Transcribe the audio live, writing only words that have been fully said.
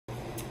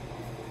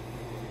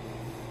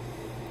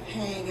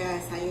Hey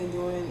guys, how you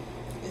doing?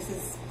 This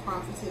is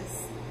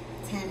Prophetess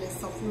Tammy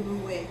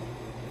Sofoluwe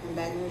from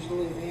Baton Rouge,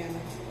 Louisiana.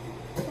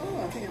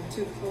 Oh, I think I'm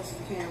too close to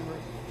the camera.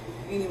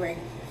 Anyway,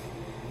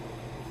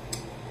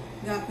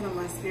 God put on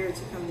my spirit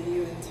to come to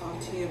you and talk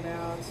to you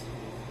about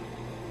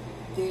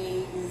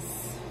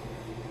these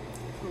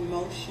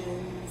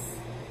promotions,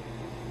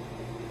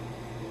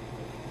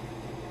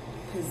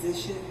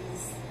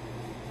 positions,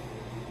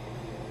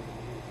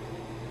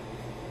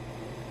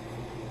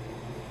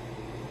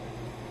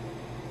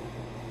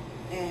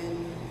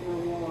 and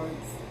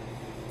rewards.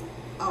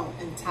 Oh,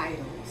 and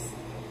titles.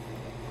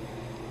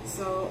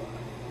 So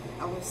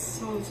I was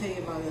told to tell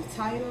you about the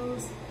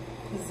titles,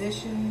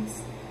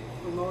 positions,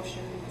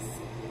 promotions,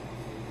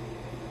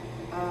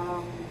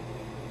 and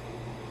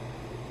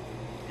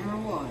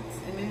rewards.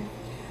 Amen.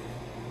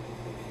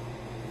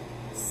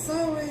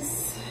 So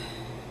it's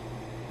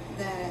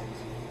that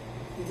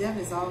the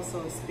devil is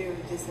also a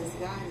spirit, just as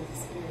God is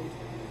a spirit.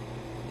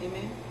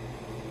 Amen.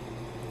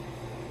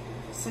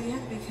 So you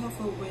have to be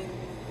careful when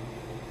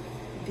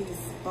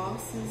these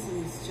bosses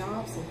and these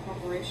jobs and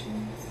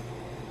corporations,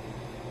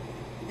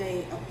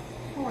 they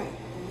appoint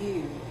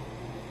you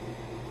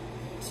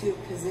to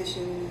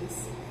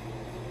positions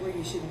where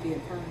you shouldn't be a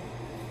part.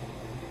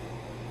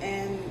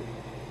 And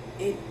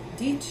it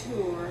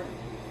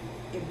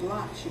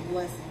blocks your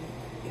blessing.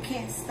 It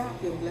can't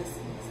stop your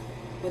blessings,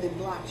 but it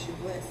blocks your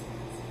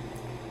blessings.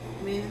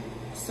 Amen.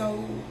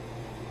 So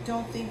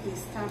don't think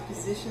these top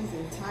positions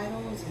and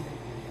titles and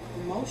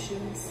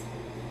promotions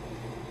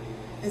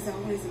is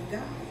always of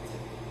God.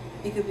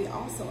 It could be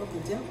also of the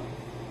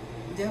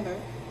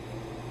devil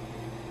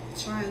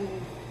trying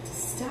to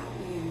stop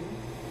you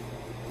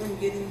from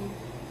getting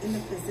in the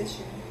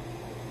position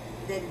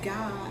that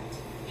God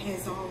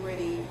has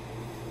already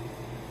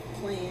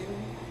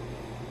planned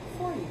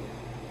for you.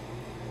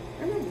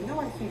 Remember,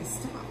 nobody can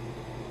stop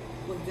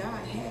what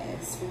God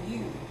has for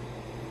you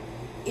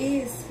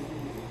is for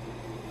you.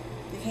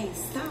 They can't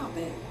stop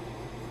it,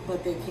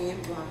 but they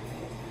can block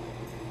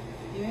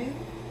it. Yeah?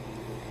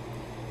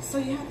 So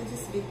you have to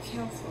just be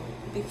careful,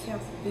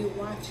 be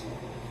watchful.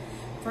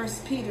 1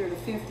 Peter the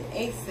 5th to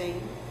 8th say,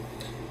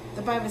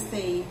 the Bible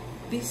say,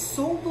 be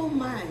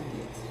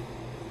sober-minded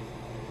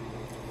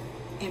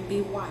and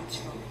be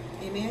watchful.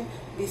 Amen?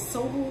 Be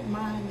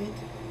sober-minded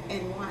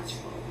and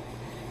watchful.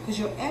 Because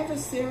your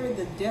adversary,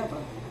 the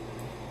devil,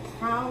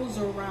 prowls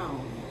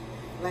around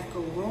like a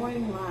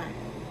roaring lion,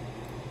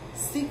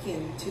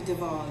 seeking to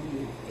devour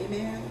you.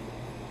 Amen?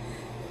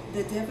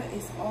 The devil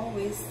is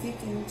always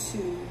seeking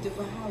to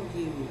devour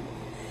you.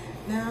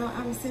 Now,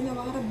 I'm seeing a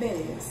lot of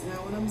Bettys. Now,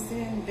 when I'm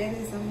saying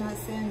Bettys, I'm not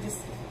saying just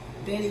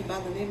Betty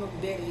by the name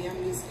of Betty.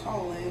 I'm just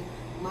calling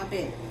my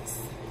Bettys.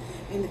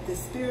 And if the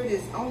Spirit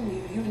is on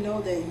you, you know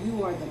that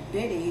you are the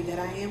Betty that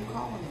I am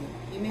calling.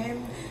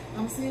 Amen?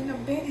 I'm saying a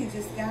Betty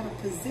just got a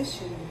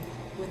position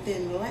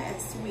within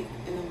last week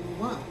in a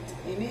month.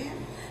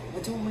 Amen?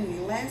 But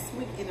when last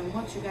week in a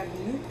month you got a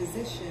new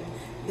position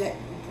that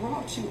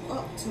brought you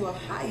up to a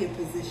higher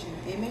position.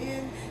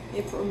 Amen.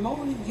 It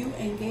promoted you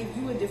and gave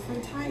you a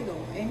different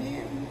title.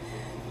 Amen.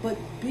 But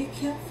be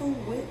careful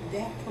with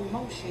that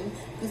promotion,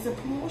 because the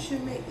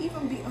promotion may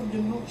even be a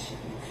demotion,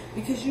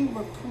 because you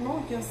will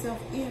promote yourself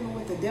in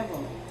with the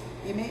devil.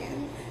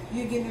 Amen.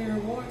 You're getting a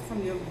reward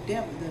from your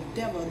devil,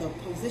 the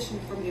position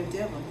from your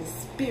devil, the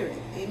spirit.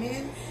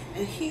 Amen.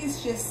 And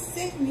he's just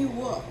setting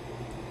you up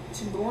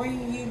to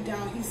bring you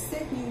down. He's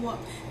setting you up,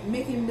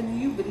 making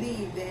you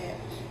believe that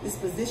this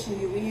position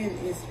you're in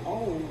is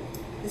old.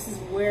 This is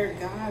where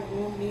God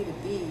wants me to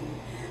be.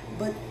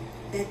 But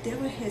that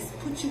devil has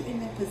put you in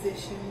that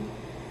position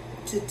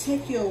to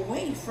take you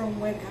away from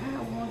where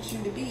God wants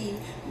you to be,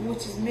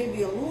 which is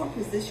maybe a lower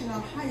position or a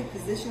higher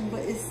position,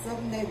 but it's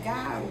something that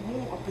God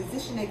wants, a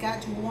position that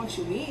God wants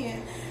you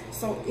in.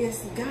 So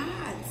it's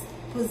God's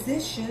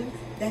position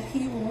that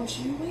he wants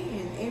you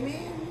in.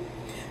 Amen.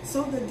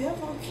 So the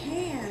devil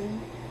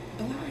can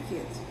block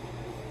it.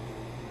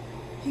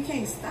 He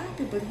can't stop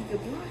it, but he can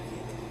block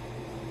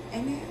it.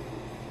 Amen.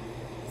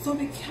 So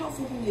be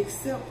careful when you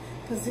accept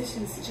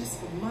positions just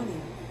for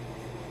money.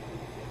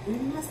 We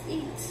must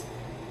eat.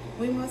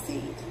 We must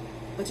eat.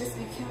 But just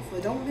be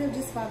careful. Don't live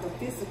just by the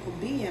physical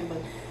being,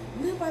 but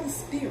live by the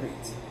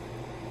spirit.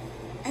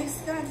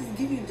 Ask God to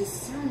give you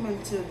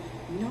discernment to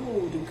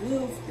know the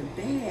good, the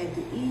bad,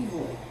 the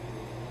evil.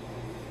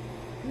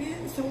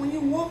 Man, so when you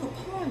walk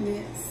upon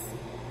this,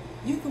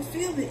 you can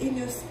feel it in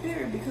your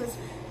spirit, because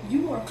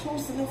you are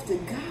close enough to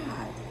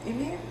God.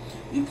 Amen.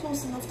 You're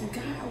close enough to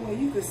God where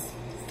you can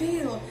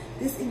feel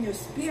this in your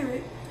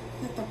spirit,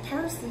 that the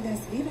person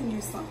that's giving you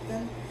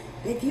something,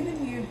 they're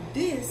giving you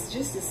this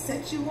just to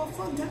set you up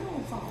for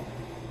downfall.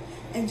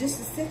 And just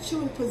to set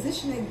you in a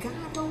position that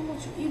God don't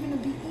want you even to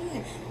be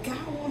in.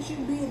 God wants you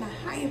to be in a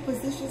higher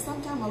position,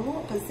 sometimes a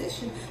lower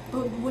position,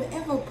 but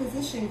whatever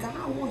position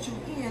God wants you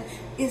in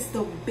is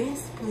the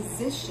best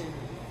position.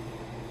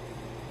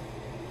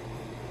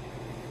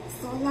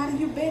 So a lot of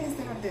you Bettys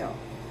out there,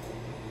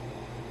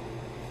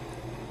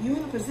 you're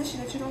in a position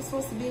that you're not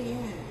supposed to be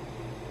in.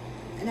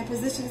 And that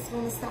position is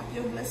going to stop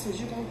your blessings.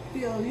 You're going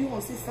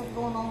to see stuff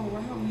going on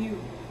around you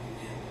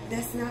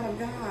that's not of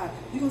God.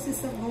 You're going to see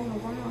stuff going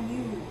around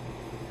you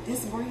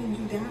that's bringing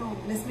you down,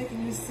 that's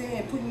making you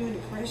sad, putting you in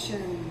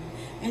depression.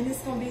 And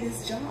it's going to be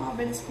this job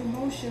and this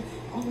promotion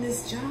on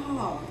this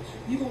job.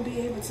 You're going to be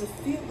able to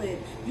feel it.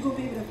 You're going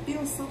to be able to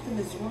feel something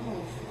is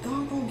wrong.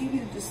 God going to give you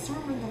the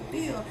discernment to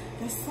feel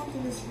that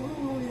something is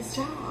wrong on this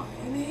job.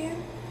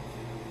 Amen?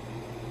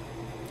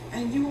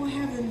 And you won't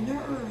have the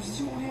nerves,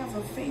 you won't have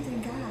the faith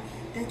in God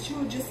that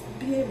you'll just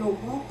be able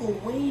to walk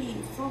away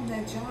from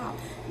that job,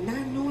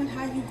 not knowing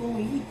how you're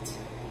going to eat,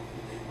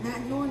 not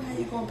knowing how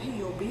you're going to pay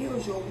your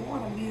bills, your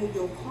water bill,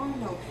 your car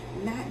note,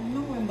 not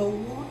knowing, but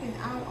walking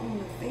out on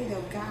the faith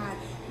of God,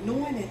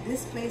 knowing that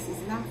this place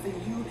is not for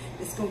you.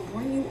 It's going to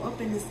bring you up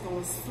and it's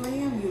going to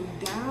slam you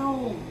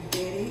down,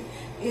 Betty.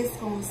 It's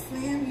going to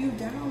slam you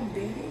down,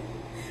 Betty.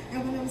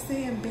 And when I'm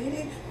saying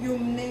Betty, your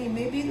name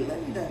may be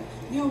Linda.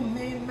 Your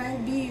name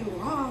might be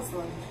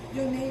Rosalind.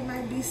 Your name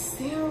might be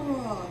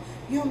Sarah.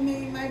 Your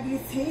name might be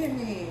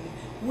Tammy.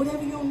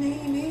 Whatever your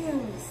name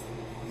is.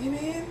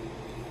 Amen?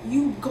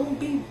 You gonna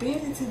be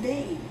Betty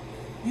today.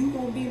 You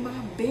gonna be my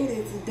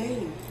Betty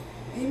today.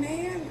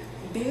 Amen?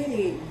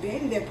 Betty.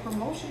 Betty, that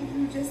promotion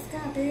you just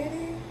got,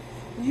 Betty.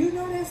 You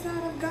know that's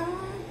not of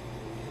God.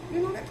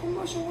 You know that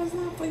promotion was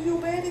not for you,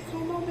 Betty.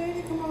 Come on,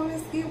 Betty. Come on,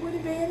 let's get with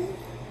it, Betty.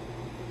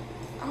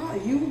 Ah,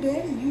 you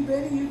better.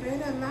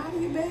 A lot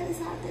of you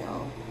betters out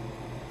there.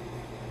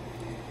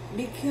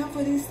 Be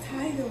careful these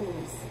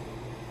titles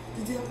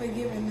the devil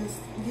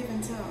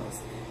giving to us.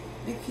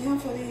 Be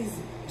careful these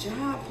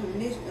job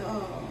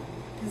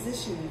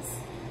positions,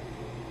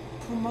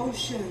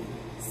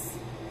 promotions.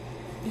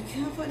 Be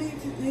careful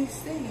these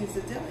things.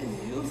 The devil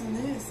is using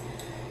this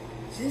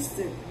just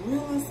to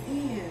reel us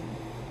in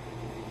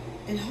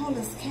and hold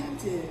us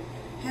captive.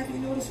 Have you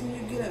noticed when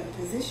you get a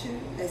position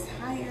that's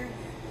higher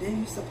than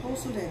you're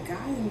supposed to, that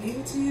God didn't give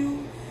it to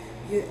you,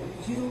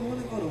 you don't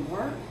want to go to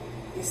work?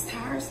 It's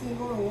tiresome to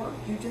go to work.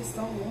 You just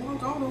don't want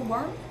to go to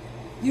work.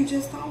 You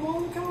just don't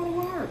want to go to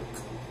work.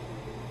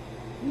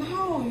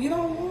 No, you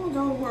don't want to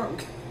go to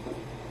work.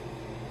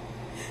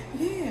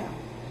 Yeah.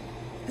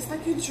 It's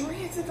like you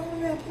dread to go to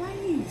that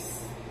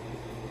place.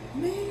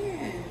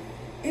 Man,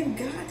 if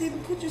God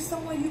didn't put you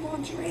somewhere, you're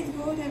going to dread to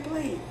go to that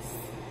place.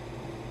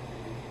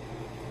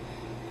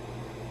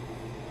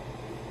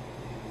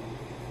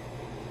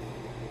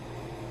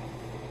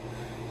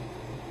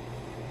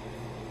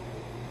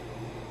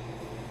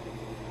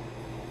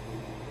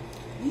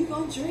 You're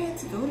going to dread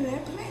to go to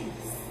that place.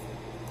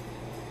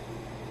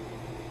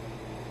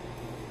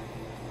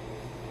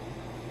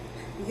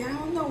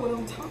 Y'all know what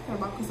I'm talking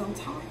about because I'm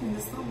talking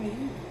to some of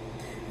you.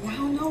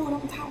 Y'all know what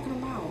I'm talking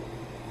about.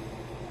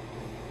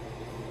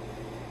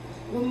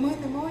 When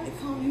Monday morning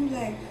come, you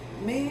like,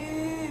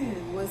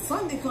 man. When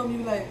Sunday come,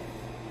 you like,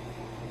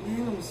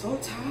 man, I'm so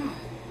tired.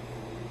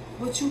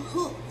 But you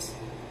hooked.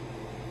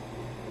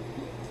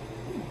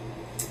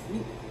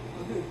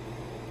 Okay.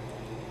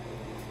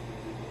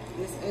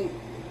 Let's eat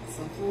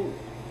some food.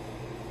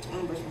 I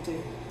don't brush my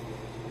teeth.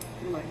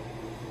 Anyway,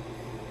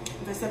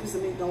 if I step in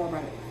some meat, don't worry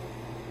about it.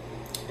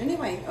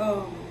 Anyway,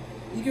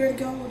 you get ready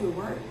to go to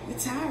work. You're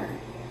tired.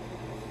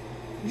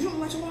 You don't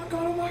much want to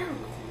go to work.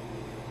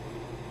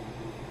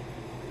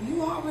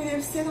 You already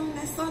upset on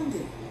that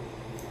Sunday.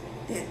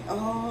 That,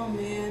 oh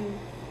man,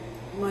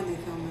 Monday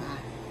coming.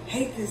 I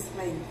hate this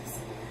place.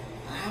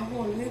 I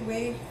want to live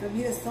away from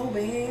here so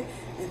bad.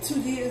 In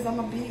 2 years, I'm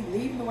going to be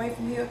leaving away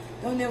from here.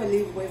 Don't never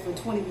leave away for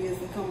 20 years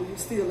and come you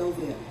still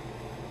over there.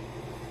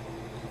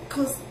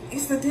 Because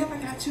it's the devil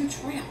got you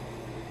trapped.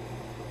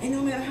 And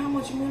no matter how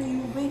much money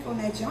you make on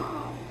that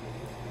job,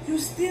 you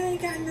still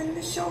ain't got nothing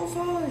to show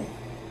for it.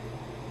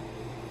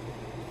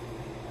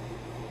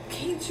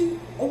 Can't you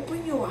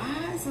open your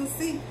eyes and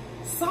see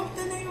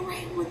something ain't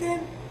right with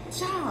that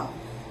job?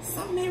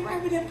 Something ain't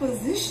right with that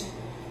position.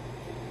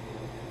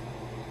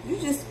 You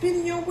just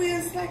spinning your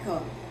wheels like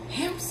a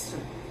hamster.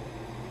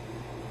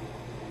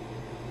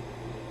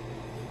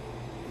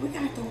 We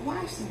got to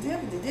watch the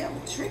devil. The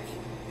devil tricky.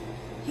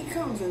 He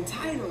comes in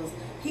titles.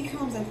 He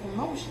comes in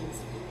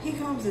promotions. He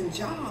comes in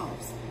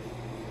jobs.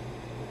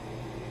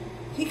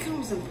 He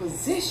comes in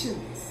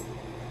positions.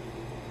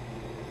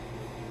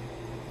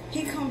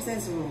 He comes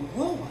as a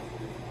reward.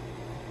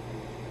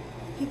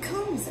 He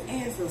comes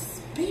as a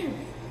spirit.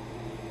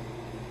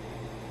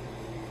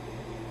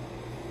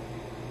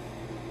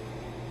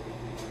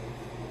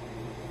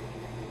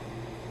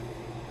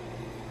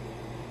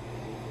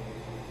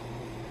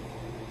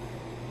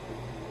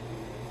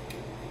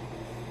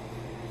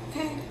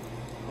 Okay,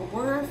 a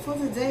word for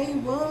the day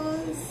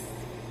was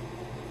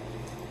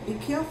be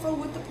careful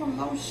with the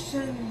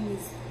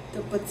promotions,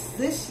 the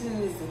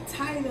positions, the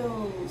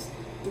titles,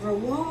 the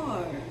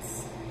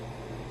rewards.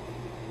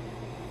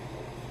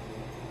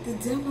 The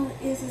devil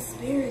is a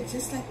spirit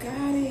just like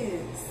God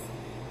is.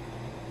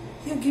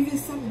 He'll give you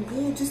something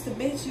good just to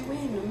bait you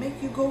in, to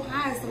make you go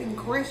high so he can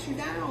crash you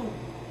down.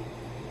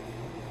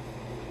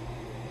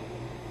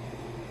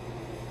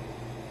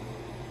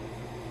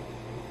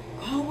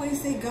 Always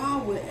say,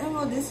 God,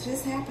 whatever this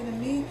just happened to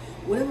me,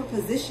 whatever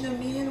position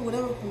I'm in,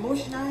 whatever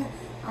promotion I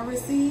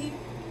received,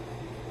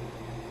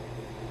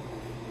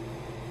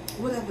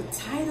 whatever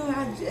title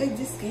I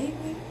just gave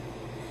me,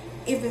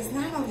 if it's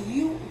not of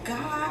you,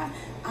 God,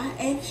 I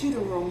ask you to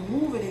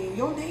remove it in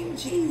your name,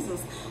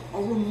 Jesus,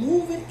 or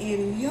remove it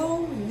in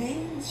your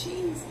name,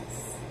 Jesus.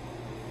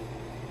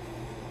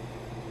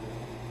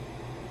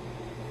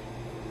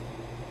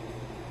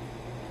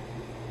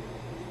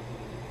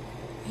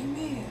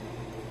 Amen.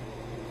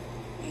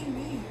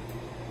 Amen.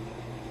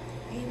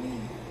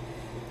 Amen.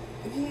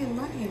 Again,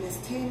 my name is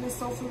Tammy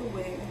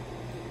Sofoluwe.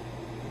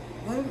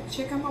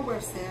 Check out my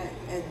website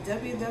at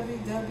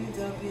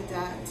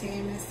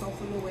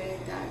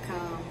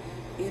www.tammysofoluwe.com.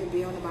 It'll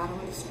be on the bottom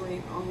of the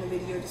screen on the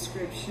video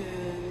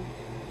description.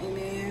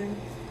 Amen.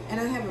 And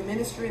I have a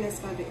ministry that's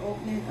going to be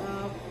opening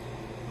up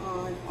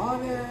on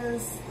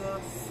August the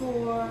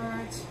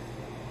 4th,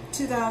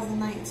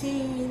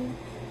 2019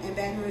 in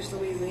Baton Rouge,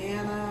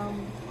 Louisiana,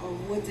 on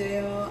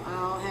Wooddale.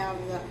 I'll have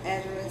the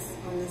address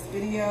on this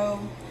video.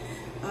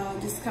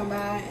 Just come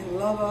by and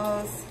love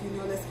us. You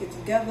know, let's get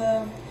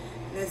together.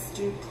 Let's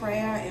do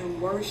prayer and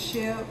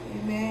worship.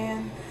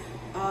 Amen.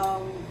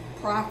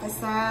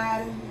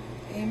 Prophesy.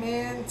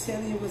 Amen.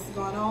 Tell you what's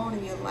going on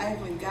in your life.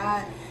 When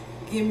God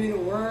give me the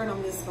word,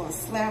 I'm just going to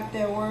slap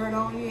that word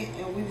on you,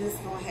 and we're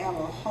just going to have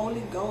a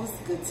Holy Ghost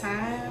good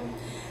time.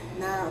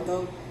 Now,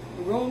 the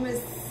room is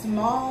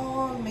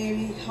small,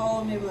 maybe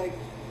hold maybe like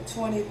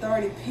 20,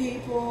 30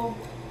 people,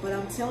 but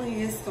I'm telling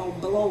you, it's going to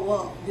blow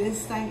up.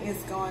 This thing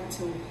is going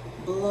to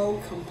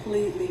blow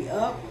completely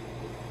up.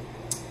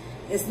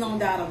 It's no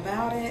doubt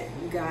about it.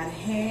 God's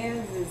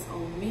hands is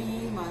on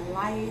me, my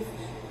life,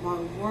 my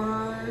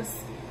words.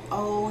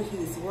 Oh,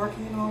 he's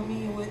working on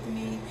me and with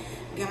me.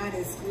 God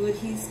is good.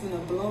 He's going to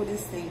blow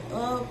this thing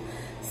up.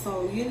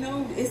 So, you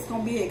know, it's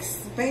going to be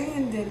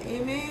expanded.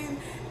 Amen.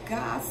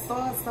 God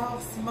starts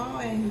off small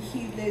and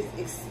he lets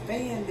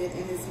expand it.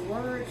 And his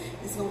word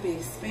is going to be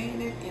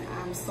expanded. And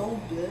I'm so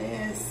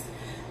blessed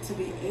to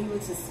be able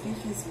to speak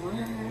his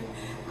word.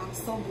 I'm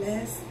so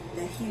blessed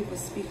that he will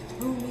speak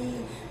through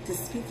me to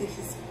speak to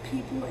his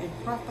people and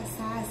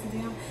prophesy to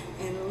them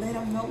and let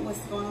them know what's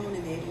going on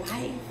in their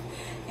life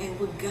and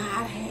what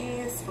God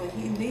has for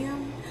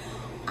them.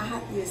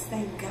 I just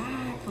thank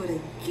God for the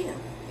gift.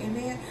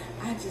 Amen.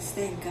 I just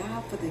thank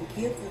God for the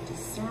gift of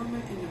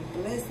discernment and the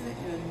blessing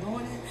and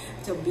anointing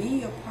to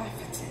be a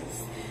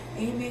prophetess.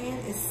 Amen.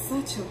 It's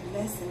such a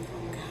blessing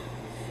from God.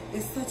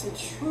 It's such a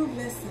true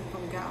blessing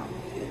from God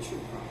when you're a true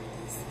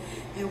prophetess.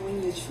 And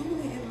when you're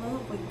truly in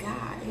love with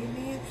God,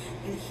 amen,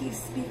 and he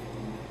speaks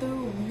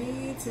through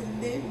me to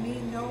let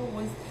me know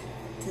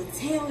to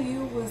tell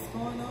you what's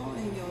going on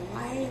in your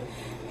life.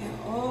 And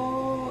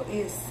oh,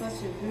 it's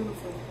such a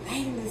beautiful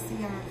thing to see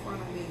her in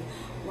front of me.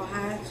 Well,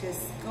 I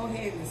just go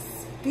ahead and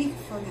speak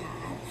for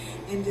God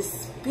and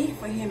just speak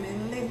for him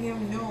and let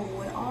him know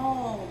what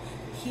all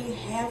he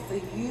has for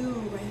you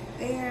right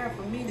there,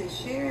 for me to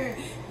share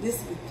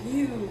this with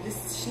you,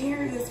 just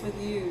share this with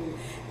you.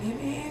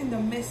 Amen. The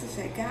message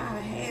that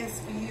God has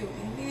for you.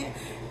 Amen.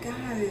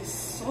 God is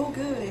so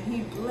good and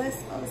he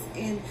blessed us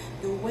in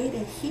the way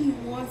that he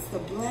wants to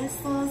bless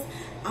us.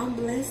 I'm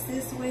blessed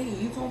this way.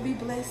 You're going to be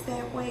blessed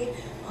that way.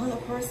 Other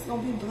person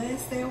going to be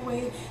blessed that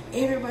way.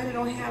 Everybody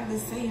don't have the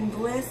same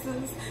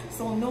blessings.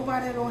 So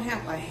nobody don't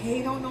have to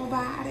hate on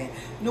nobody.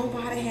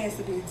 Nobody has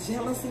to be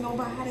jealous of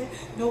nobody.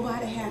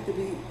 Nobody has to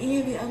be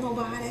envy of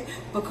nobody.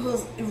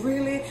 Because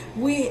really,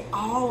 we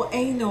all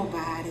ain't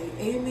nobody.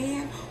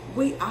 Amen.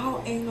 We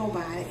all ain't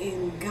nobody.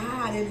 And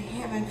God in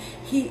heaven,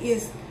 he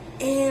is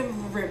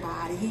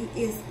everybody. He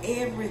is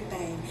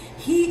everything.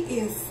 He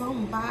is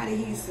somebody.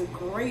 He's the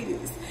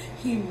greatest.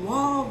 He's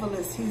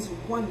marvelous. He's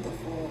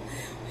wonderful.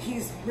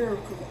 He's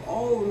miracle.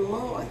 Oh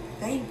Lord,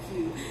 thank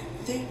you.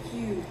 Thank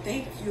you.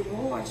 Thank you,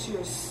 Lord.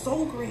 You're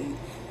so great.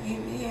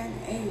 Amen.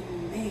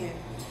 Amen.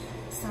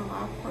 So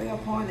I pray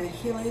upon a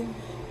healing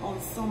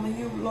on some of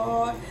you,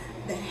 Lord,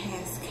 that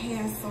has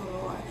cancer,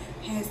 Lord,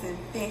 has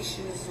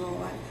infections,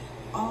 Lord.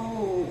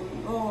 Oh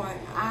Lord,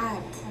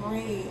 I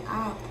pray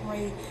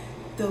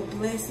the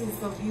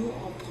blessings of you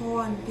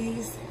upon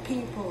these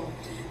people,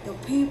 the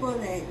people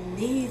that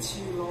need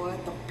you,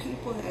 Lord, the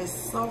people that are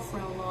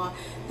suffering, Lord,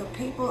 the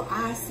people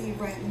I see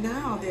right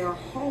now, they're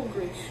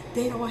hungry,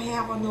 they don't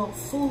have enough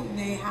food in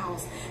their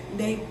house,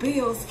 their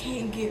bills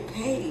can't get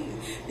paid,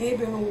 they've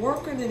been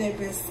working and they've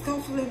been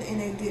scuffling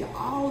and they did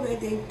all that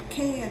they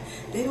can,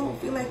 they don't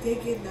feel like they're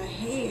getting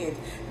ahead,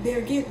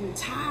 they're getting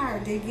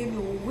tired, they're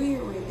getting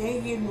weary,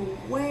 they're getting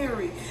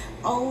weary.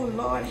 Oh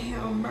Lord,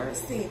 have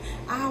mercy.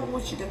 I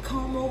want you to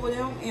come over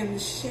them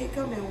and shake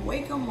them and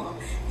wake them up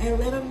and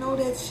let them know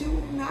that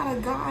you're not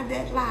a God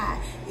that lie.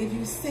 If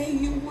you say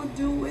you would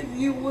do it,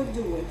 you would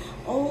do it.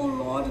 Oh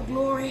Lord,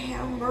 glory,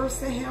 have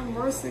mercy,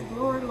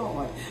 glory,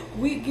 Lord.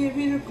 We give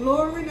you the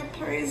glory, the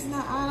praise, and the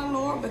honor,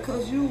 Lord,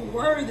 because you're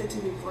worthy to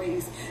be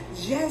praised.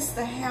 Just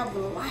to have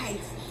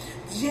life,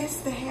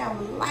 Just to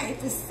have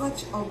life is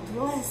such a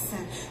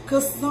blessing,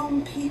 because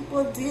some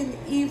people didn't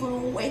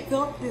even wake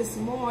up this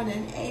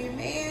morning.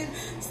 Amen.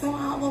 Some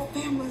of our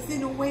families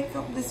didn't wake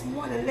up this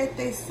morning. Let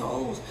their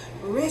souls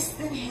rest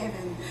in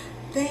heaven.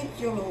 Thank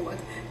you, Lord.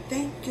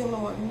 Thank you,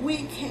 Lord.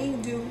 We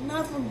can't do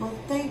nothing but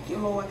thank you,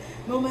 Lord.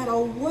 No matter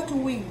what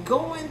we're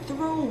going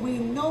through, we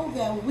know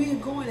that we're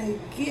going to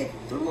get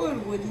through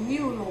it with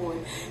you, Lord.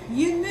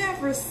 You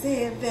never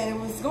said that it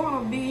was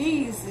going to be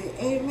easy.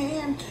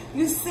 Amen.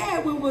 You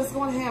said we was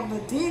going to have to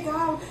dig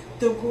out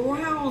the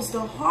grounds, the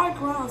hard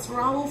grounds for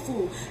our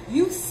food.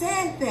 You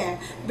said that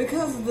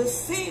because of the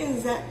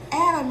sins that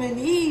Adam and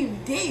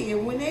Eve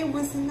did when they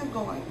was in the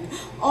garden.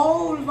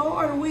 Oh,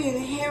 Lord, we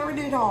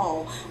inherited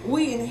all.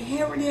 We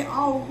inherited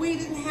all. We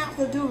didn't have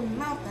to do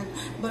nothing,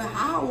 but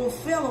our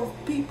fellow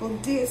people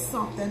did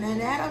something.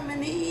 And Adam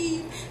and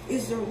Eve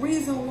is the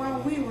reason why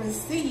we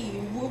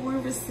received what we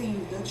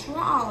received, the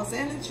trials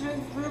and the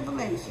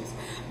tribulations.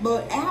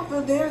 But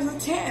after there's a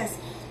test,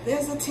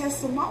 there's a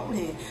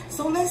testimony.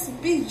 So let's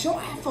be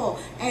joyful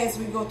as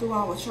we go through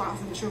our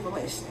trials and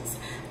tribulations,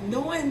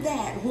 knowing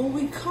that when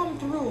we come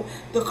through,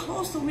 the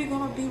closer we're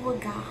going to be with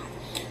God.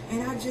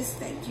 And I just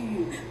thank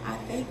you. I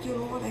thank you,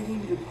 Lord. I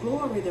give you the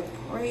glory, the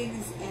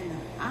praise, and the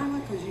honor,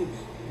 because you're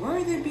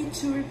worthy to be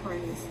truly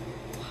praised.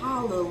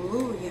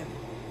 Hallelujah.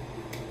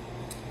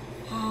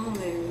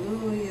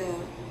 Hallelujah.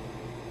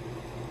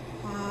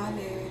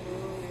 Hallelujah.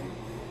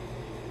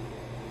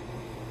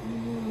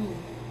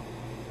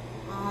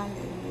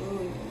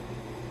 Hallelujah.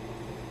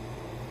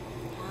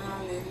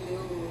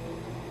 Hallelujah.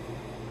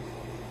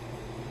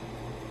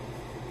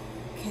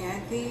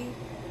 Kathy,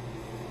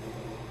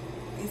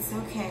 it's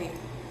okay.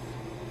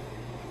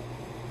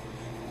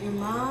 Your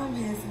mom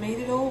has made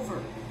it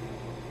over.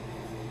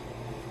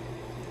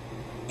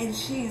 And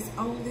she's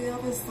on the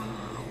other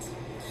side.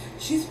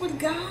 She's with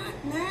God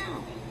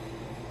now.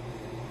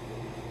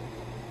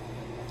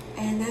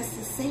 And that's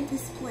the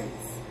safest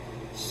place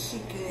she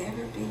could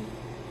ever be.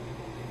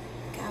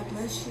 God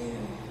bless you,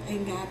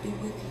 and God be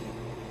with you.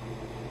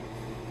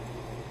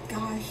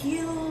 God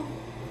heal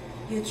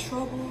your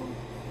trouble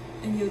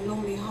and your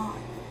lonely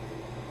heart.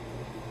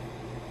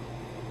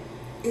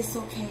 It's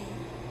okay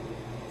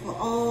for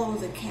all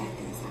the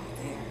Kathys out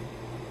there.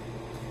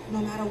 No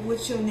matter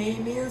what your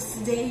name is,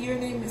 today your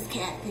name is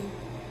Kathy.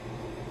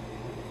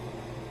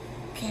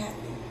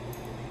 Kathy.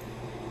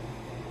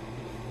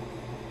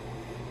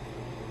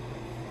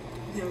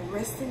 They're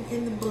resting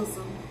in the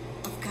bosom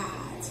of God.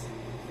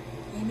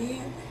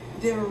 Amen.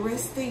 They're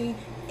resting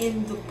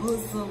in the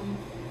bosom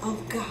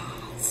of God.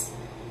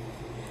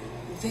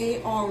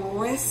 They are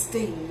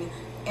resting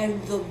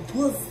in the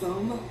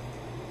bosom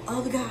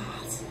of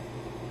God.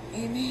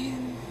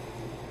 Amen.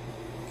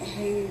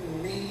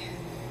 Amen.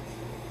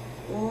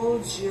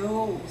 Oh,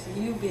 Joe,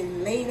 you've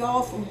been laid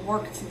off from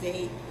work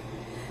today.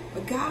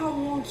 But God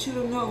wants you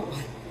to know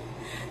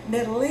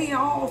that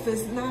layoff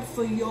is not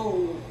for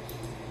your,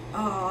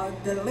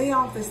 the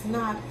layoff is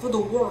not for the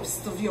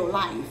worst of your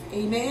life.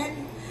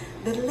 Amen.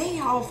 The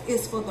layoff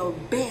is for the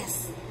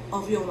best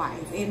of your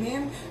life.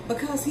 Amen.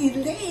 Because he's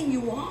laying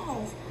you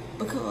off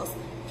because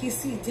he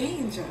see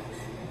danger.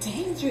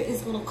 Danger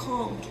is going to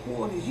come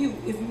toward you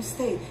if you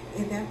stay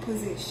in that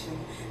position.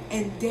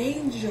 And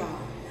danger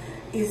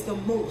is the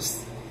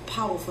most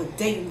powerful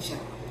danger.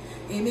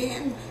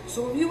 Amen.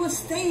 So if you will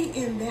stay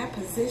in that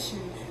position,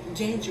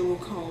 danger will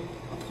come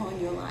upon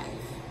your life.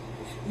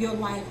 Your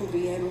life will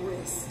be at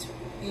risk.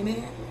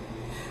 Amen.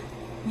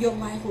 Your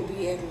life will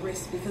be at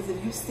risk because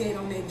if you stayed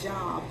on that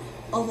job,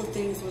 other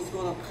things was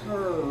going to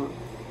occur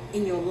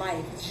in your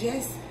life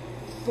just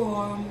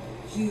from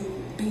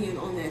you being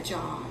on that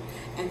job.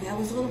 And that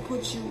was going to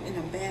put you in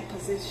a bad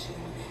position,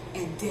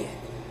 and death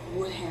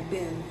would have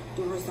been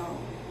the result.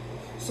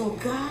 So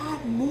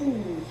God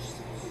moves.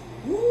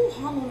 Woo,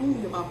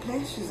 hallelujah. My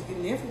pleasure's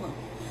getting everywhere.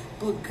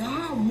 But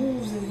God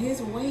moves in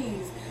his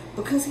ways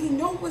because he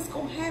knows what's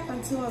going to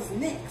happen to us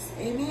next.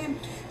 Amen.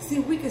 See,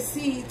 we can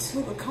see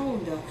to the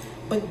corner,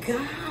 but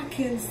God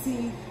can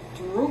see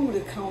through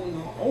the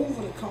corner,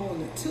 over the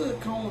corner, to the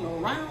corner,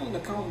 around the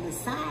corner,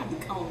 side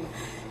the corner.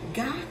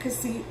 God can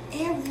see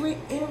everywhere.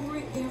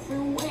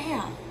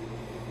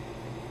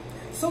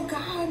 So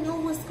God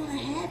knows what's going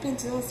to happen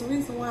to us. The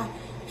reason why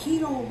he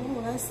don't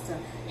want us to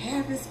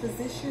have this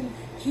position,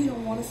 he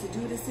don't want us to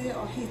do this here,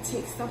 or he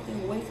takes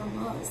something away from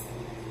us.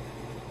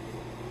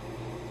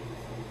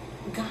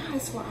 God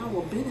is for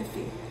our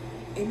benefit.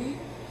 Amen.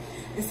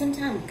 And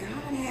sometimes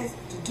God has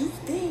to do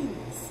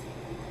things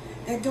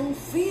that don't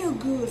feel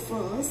good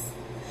for us,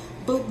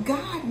 but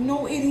God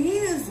knows it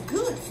is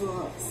good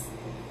for us.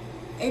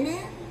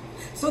 Amen.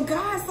 So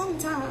God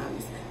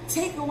sometimes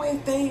take away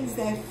things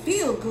that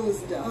feel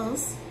good to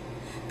us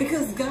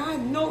because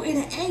God knows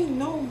it ain't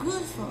no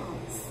good for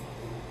us.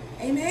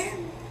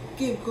 Amen.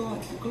 Give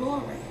God the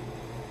glory.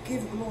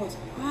 Give God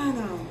the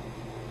honor.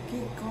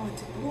 Give God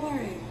the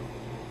glory.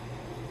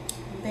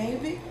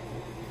 Baby,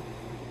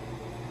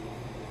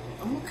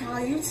 I'm going to call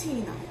you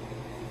Tina.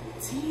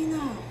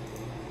 Tina,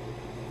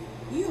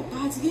 you're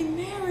about to get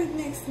married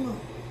next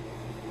month.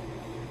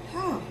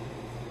 Huh?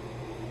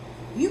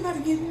 You about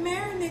to get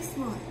married next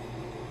month.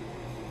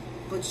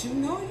 But you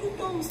know you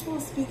don't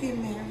supposed to be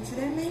getting married to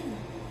that man.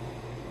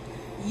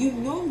 You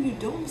know you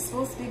don't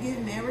supposed to be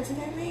getting married to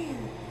that man.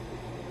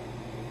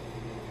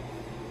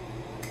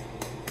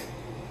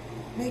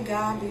 May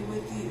God be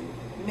with you.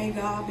 May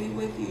God be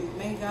with you.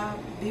 May God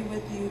be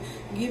with you.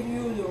 Give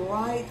you the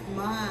right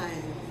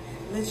mind.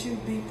 Let you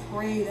be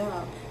prayed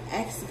up.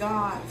 Ask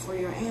God for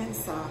your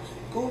answer.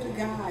 Go to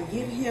God.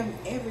 Give him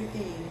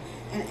everything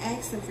and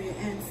ask him for your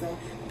answer.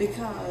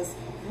 Because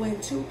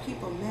when two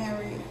people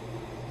marry,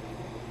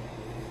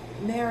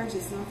 marriage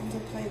is nothing to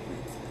play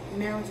with.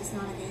 Marriage is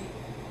not a game.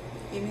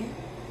 Amen?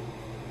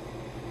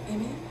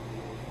 Amen?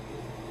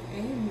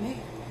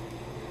 Amen.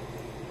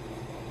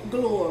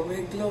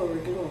 Glory, glory,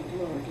 glory, glory,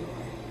 glory.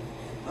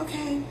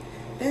 Okay,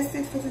 that's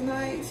it for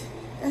tonight.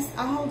 That's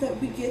all that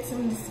we get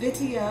from this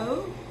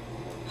video.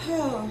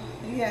 Oh,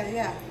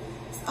 yeah.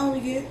 That's all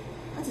we get.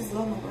 I just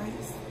love my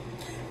braids.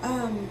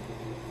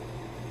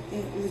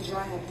 It was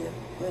dry up there,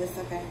 but it's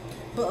okay.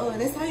 But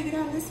that's how you get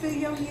out of this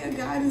video here.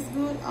 God is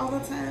good all the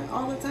time.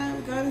 All the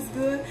time, God is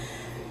good.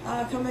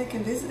 Come back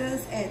and visit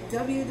us at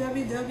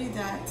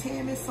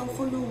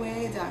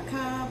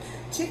www.tammysofoluwe.com.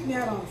 Check me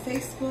out on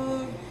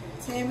Facebook.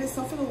 Tammy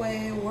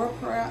Sofoluwe, World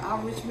Prayer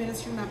Outreach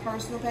Ministry, my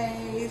personal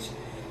page.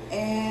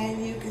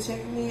 And you can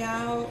check me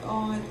out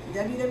on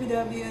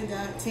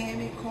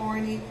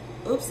www.tammycorny.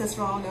 Oops, that's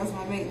wrong. That was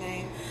my maiden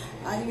name.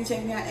 You can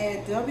check me out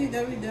at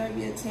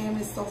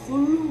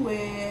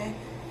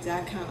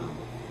www.tammysofoluwe.com.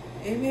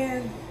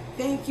 Amen.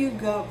 Thank you.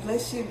 God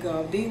bless you.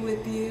 God be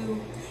with you.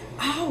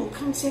 Oh,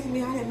 come check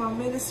me out at my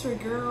ministry,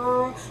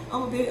 girl.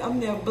 I'm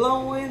there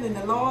blowing, and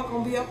the Lord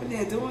gonna be up in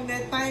there doing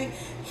that thing,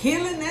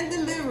 healing and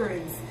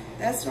deliverance.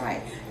 That's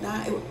right.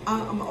 Now,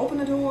 I'm going to open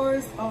the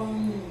doors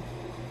on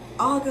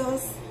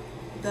August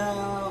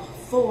the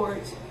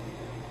 4th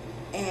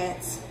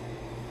at,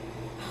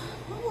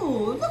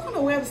 look on the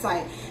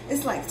website.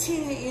 It's like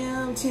 10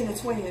 a.m., 10 to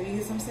 20. You know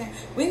what I'm saying?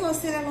 We ain't going to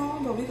sit that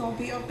long, but we're going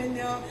to be up in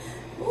there,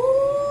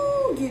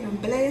 getting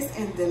blessed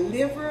and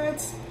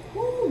delivered.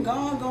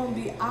 God going to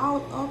be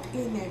out up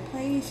in that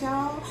place,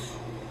 y'all.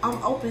 I'm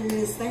opening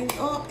this thing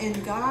up,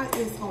 and God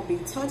is going to be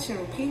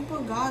touching people.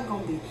 God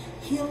going to be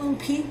healing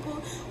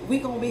people.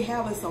 We're going to be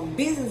having some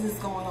businesses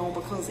going on,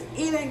 because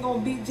it ain't going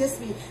to be just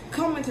me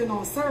coming to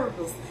no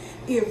service.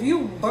 If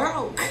you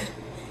broke,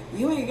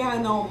 you ain't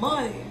got no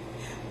money.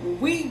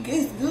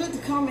 It's good to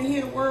come and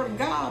hear the word of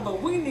God,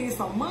 but we need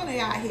some money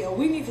out here.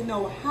 We need to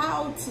know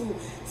how to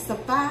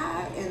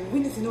survive, and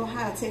we need to know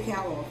how to take care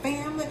of our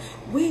family.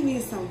 We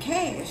need some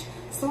cash.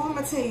 So I'm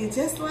going to tell you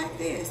just like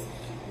this.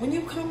 When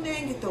you come there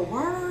and get the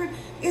word,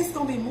 it's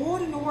going to be more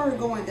than the word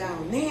going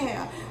down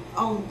there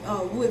on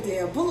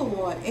Wooddale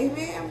Boulevard.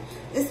 Amen.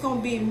 It's going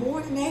to be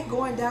more than that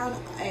going down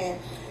at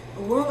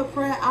World of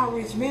Prayer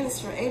Outreach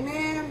Ministry.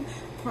 Amen.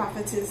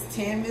 Prophetess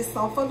Tammy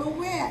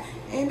Sofoluwe.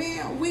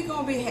 Amen. We're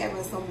going to be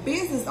having some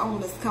business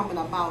owners coming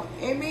about.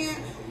 Amen.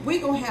 We're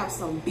going to have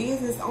some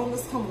business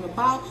owners coming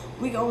about.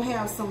 We're going to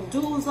have some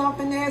dudes up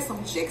in there,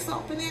 some chicks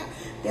up in there.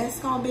 That's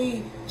going to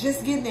be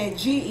just getting that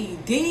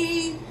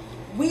GED.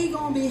 We're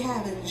going to be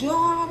having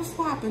jobs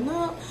popping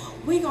up.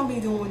 We're going to be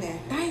doing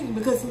that thing,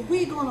 because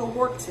we're going to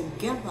work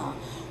together.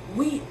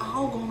 We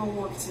all going to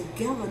work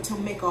together to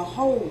make a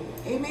whole.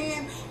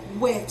 Amen.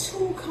 Where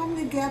two come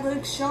together,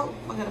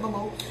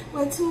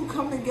 where two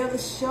come together,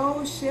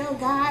 shall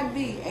God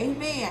be.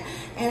 Amen.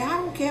 And I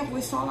don't care if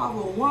we start out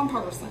with one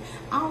person.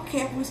 I don't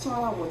care if we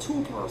start out with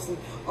 2 persons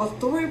or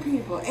 3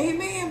 people.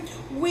 Amen.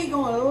 We're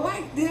going to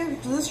light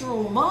this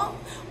room up.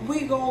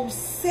 We're going to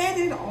set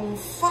it on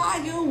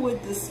fire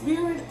with the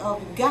Spirit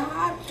of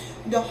God.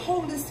 The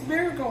Holy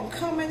Spirit going to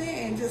come in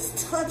there and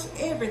just touch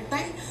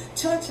everything.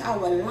 Touch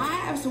our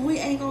lives. We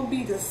ain't going to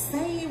be the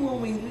same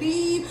when we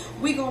leave.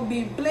 We're going to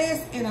be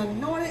blessed and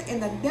anointed,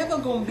 and the devil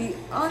going to be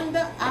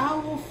under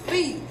our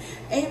feet.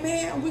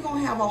 Amen. We're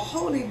going to have a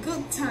holy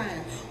good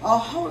time. A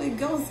Holy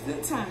Ghost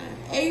good time.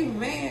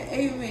 Amen.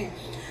 Amen.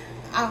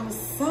 I'm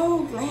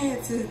so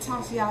glad to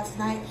talk to y'all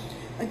tonight.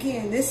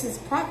 Again, this is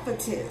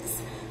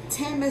Prophetess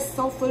Tammy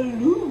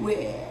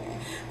Sofoluwe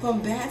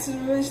from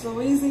Baton Rouge,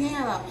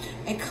 Louisiana.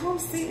 And come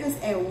see us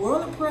at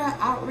World of Prayer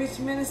Outreach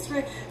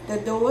Ministry. The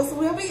doors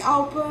will be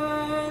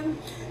open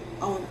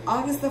on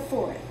August the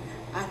 4th.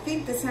 I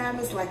think the time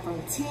is like from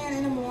 10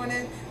 in the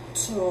morning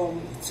to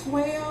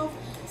 12,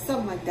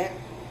 something like that.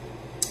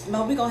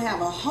 But we're going to have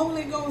a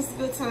Holy Ghost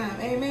good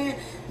time. Amen.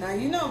 Now,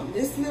 you know,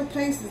 this little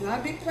place is not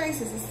a big place.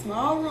 It's a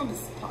small room.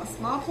 It's a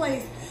small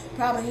place.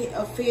 Probably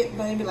fit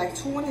maybe like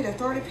 20 to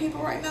 30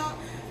 people right now.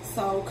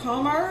 So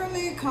come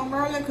early,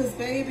 because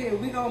baby,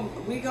 we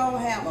gonna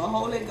have a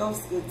Holy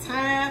Ghost good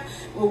time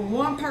with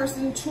 1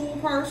 person, 2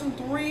 person,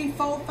 3,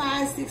 4,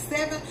 5, 6,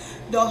 7.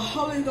 The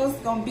Holy Ghost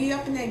is gonna be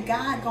up in there.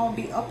 God gonna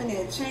be up in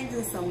there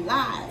changing some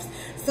lives.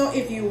 So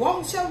if you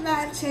want your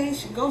life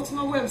changed, go to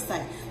my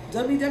website,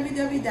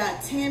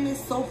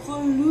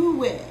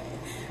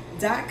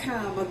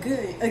 www.tammysofoluwe.com.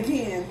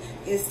 Again,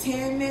 it's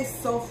Tammy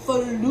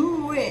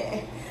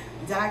Sofoluwe.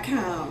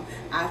 www.prophetesstammy.com.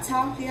 I'll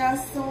talk to y'all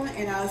soon,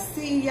 and I'll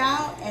see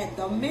y'all at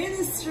the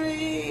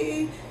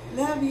ministry.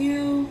 Love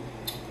you.